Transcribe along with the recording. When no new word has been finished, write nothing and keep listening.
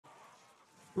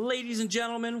Ladies and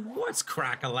gentlemen, what's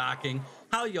crack-a-lacking?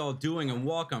 How y'all doing, and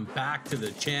welcome back to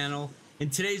the channel. In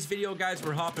today's video, guys,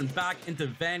 we're hopping back into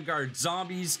Vanguard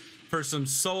Zombies for some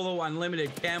solo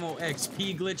unlimited camo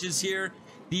XP glitches here.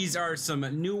 These are some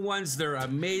new ones. They're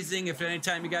amazing. If at any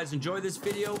time you guys enjoy this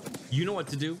video, you know what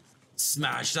to do.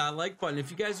 Smash that like button.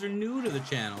 If you guys are new to the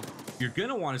channel, you're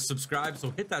gonna want to subscribe,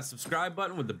 so hit that subscribe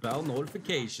button with the bell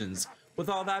notifications. With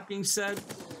all that being said,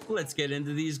 let's get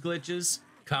into these glitches.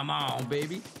 Come on,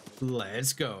 baby.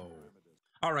 Let's go.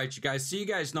 All right, you guys. So you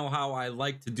guys know how I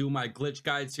like to do my glitch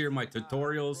guides here, my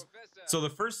tutorials. So the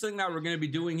first thing that we're going to be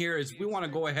doing here is we want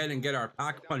to go ahead and get our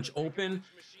pack punch open.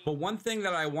 But one thing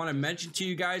that I want to mention to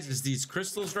you guys is these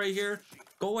crystals right here.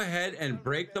 Go ahead and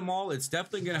break them all. It's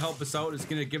definitely going to help us out. It's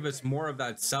going to give us more of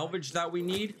that salvage that we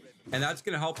need. And that's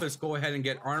going to help us go ahead and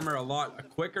get armor a lot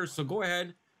quicker. So go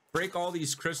ahead, break all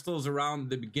these crystals around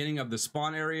the beginning of the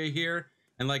spawn area here.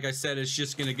 And like I said, it's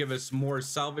just going to give us more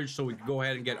salvage so we can go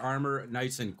ahead and get armor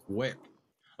nice and quick.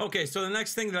 Okay, so the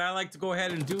next thing that I like to go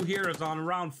ahead and do here is on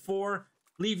round 4,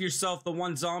 leave yourself the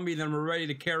one zombie, then we're ready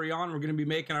to carry on. We're going to be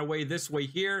making our way this way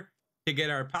here to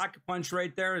get our pack punch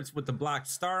right there. It's with the black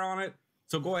star on it.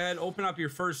 So go ahead, open up your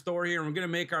first door here, and we're going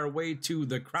to make our way to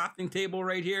the crafting table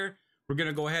right here. We're going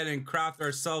to go ahead and craft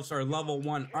ourselves our level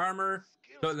 1 armor.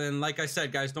 So then, like I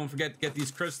said, guys, don't forget to get these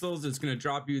crystals. It's going to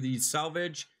drop you these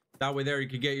salvage. That way there you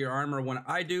can get your armor when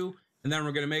I do. And then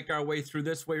we're going to make our way through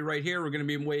this way right here. We're going to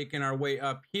be making our way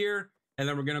up here. And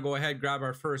then we're going to go ahead and grab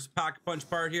our first pack punch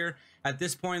part here. At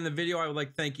this point in the video, I would like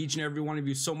to thank each and every one of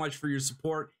you so much for your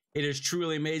support. It is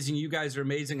truly amazing. You guys are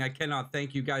amazing. I cannot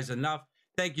thank you guys enough.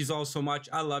 Thank you all so much.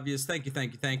 I love you. Thank you,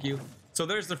 thank you, thank you. So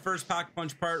there's the first pack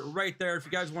punch part right there. If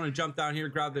you guys want to jump down here,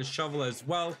 grab this shovel as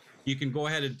well. You can go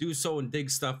ahead and do so and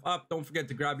dig stuff up. Don't forget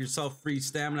to grab yourself free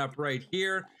stamina up right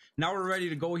here. Now we're ready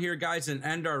to go here, guys, and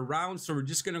end our round. So we're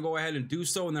just going to go ahead and do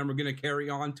so, and then we're going to carry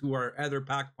on to our other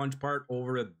pack punch part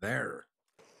over there.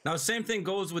 Now, same thing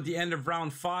goes with the end of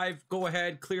round 5. Go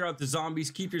ahead, clear out the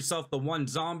zombies, keep yourself the one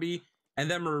zombie,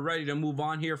 and then we're ready to move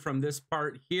on here from this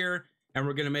part here, and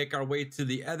we're going to make our way to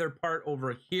the other part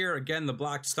over here. Again, the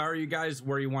black star, you guys,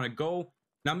 where you want to go.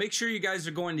 Now, make sure you guys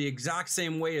are going the exact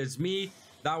same way as me.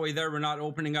 That way there, we're not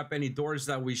opening up any doors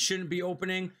that we shouldn't be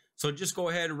opening. So just go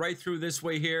ahead right through this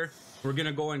way here. We're going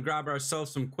to go and grab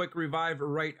ourselves some quick revive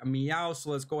right meow.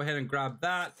 So let's go ahead and grab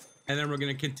that. And then we're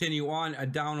going to continue on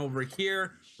down over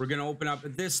here. We're going to open up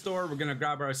this door. We're going to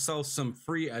grab ourselves some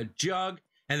free jug.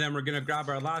 And then we're going to grab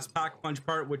our last pack punch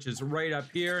part, which is right up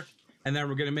here. And then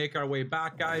we're going to make our way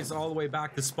back, guys, all the way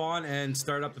back to spawn and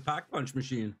start up the pack punch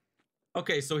machine.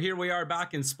 Okay, so here we are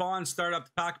back in spawn. Start up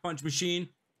the pack punch machine.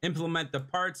 Implement the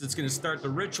parts. It's going to start the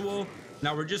ritual.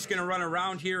 Now we're just going to run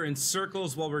around here in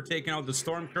circles while we're taking out the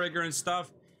storm trigger and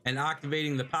stuff and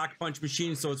activating the pack punch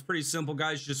machine. So it's pretty simple,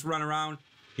 guys. Just run around,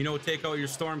 you know, take out your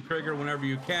storm trigger whenever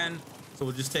you can. So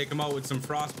we'll just take them out with some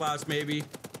frost blast, maybe,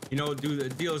 you know,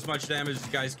 deal as much damage as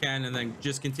you guys can, and then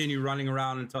just continue running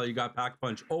around until you got pack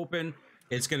punch open.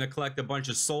 It's going to collect a bunch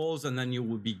of souls, and then you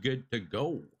will be good to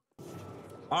go.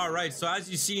 All right, so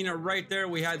as you seen it right there,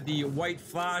 we had the white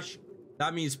flash.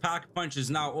 That means pack punch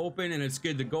is now open and it's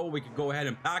good to go. We could go ahead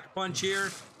and pack punch here.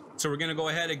 So we're going to go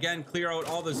ahead again, clear out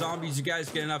all the zombies. You guys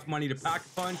get enough money to pack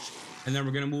punch. And then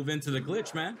we're going to move into the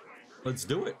glitch, man. Let's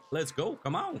do it. Let's go.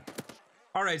 Come on.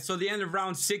 All right. So the end of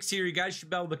round 6 here, you guys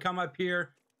should be able to come up here,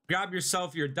 grab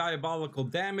yourself your diabolical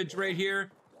damage right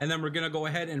here. And then we're going to go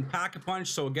ahead and pack a punch.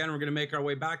 So again, we're going to make our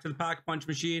way back to the pack punch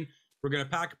machine. We're going to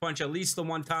pack a punch at least the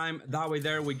one time. That way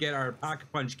there we get our pack a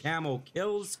punch camo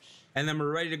kills. And then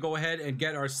we're ready to go ahead and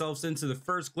get ourselves into the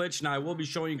first glitch. Now I will be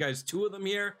showing you guys 2 of them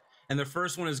here. And the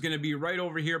first one is going to be right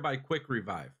over here by quick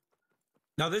revive.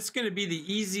 Now this is going to be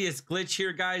the easiest glitch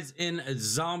here, guys, in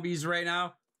zombies right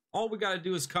now. All we got to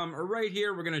do is come right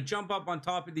here. We're going to jump up on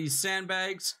top of these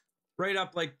sandbags right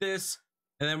up like this.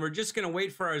 And then we're just going to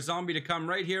wait for our zombie to come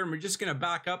right here. And we're just going to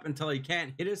back up until he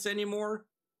can't hit us anymore.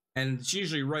 And it's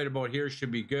usually right about here.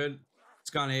 Should be good. It's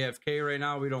gone AFK right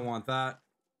now. We don't want that.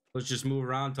 Let's just move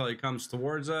around until he comes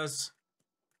towards us.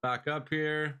 Back up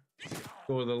here.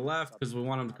 Go to the left because we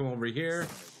want him to come over here.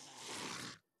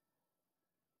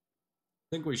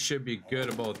 I think we should be good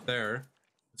about there.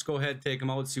 Let's go ahead, take him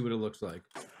out, see what it looks like.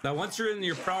 Now, once you're in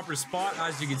your proper spot,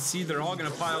 as you can see, they're all going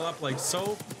to pile up like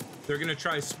so. They're going to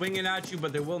try swinging at you,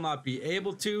 but they will not be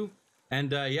able to.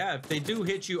 And yeah, if they do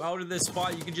hit you out of this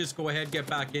spot, you can just go ahead, get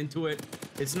back into it.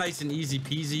 It's nice and easy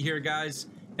peasy here, guys.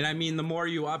 And I mean, the more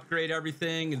you upgrade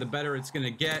everything, the better it's going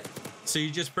to get. So you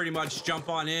just pretty much jump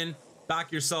on in,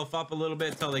 back yourself up a little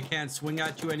bit till they can't swing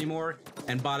at you anymore.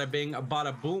 And bada bing,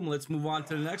 bada boom. Let's move on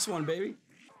to the next one, baby.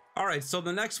 All right, so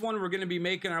the next one, we're going to be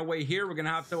making our way here. We're going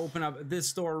to have to open up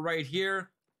this door right here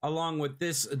along with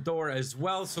this door as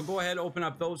well. So go ahead, open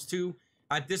up those two.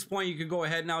 At this point, you can go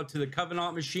ahead now to the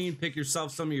Covenant machine, pick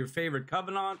yourself some of your favorite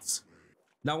Covenants.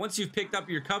 Now, once you've picked up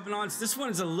your Covenants, this one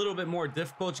is a little bit more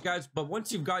difficult, you guys, but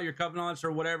once you've got your Covenants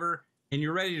or whatever and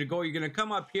you're ready to go, you're going to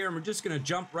come up here and we're just going to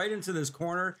jump right into this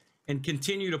corner and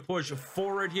continue to push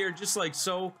forward here, just like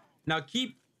so. Now,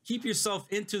 keep yourself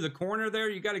into the corner there.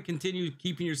 You got to continue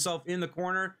keeping yourself in the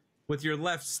corner with your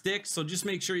left stick, so just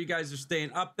make sure you guys are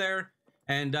staying up there.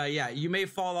 And yeah, you may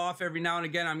fall off every now and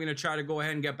again. I'm going to try to go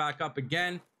ahead and get back up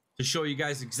again to show you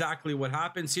guys exactly what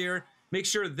happens here. Make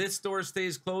sure this door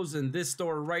stays closed and this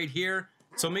door right here.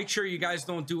 So make sure you guys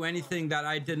don't do anything that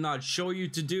I did not show you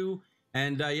to do.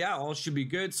 And yeah, all should be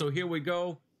good. So here we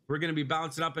go. We're going to be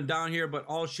bouncing up and down here, but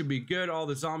all should be good. All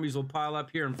the zombies will pile up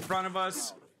here in front of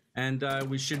us. And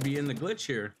we should be in the glitch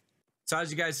here. So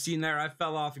as you guys seen there, I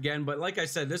fell off again. But like I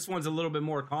said, this one's a little bit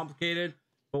more complicated.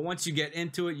 But once you get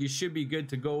into it, you should be good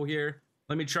to go here.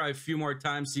 Let me try a few more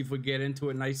times, see if we get into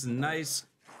it nice and nice.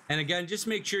 And again, just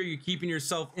make sure you're keeping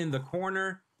yourself in the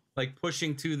corner, like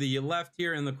pushing to the left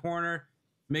here in the corner.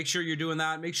 Make sure you're doing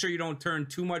that. Make sure you don't turn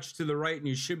too much to the right, and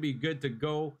you should be good to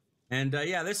go. And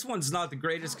yeah, this one's not the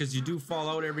greatest because you do fall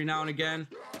out every now and again.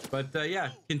 But yeah,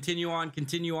 continue on,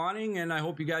 and I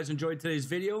hope you guys enjoyed today's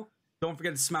video. Don't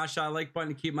forget to smash that like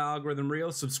button to keep my algorithm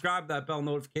real. Subscribe, that bell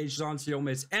notifications on so you don't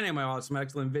miss any of my awesome,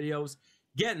 excellent videos.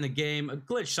 Get in the game,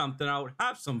 glitch something out,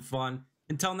 have some fun.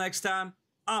 Until next time,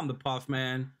 I'm the Puff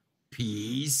Man.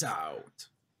 Peace out.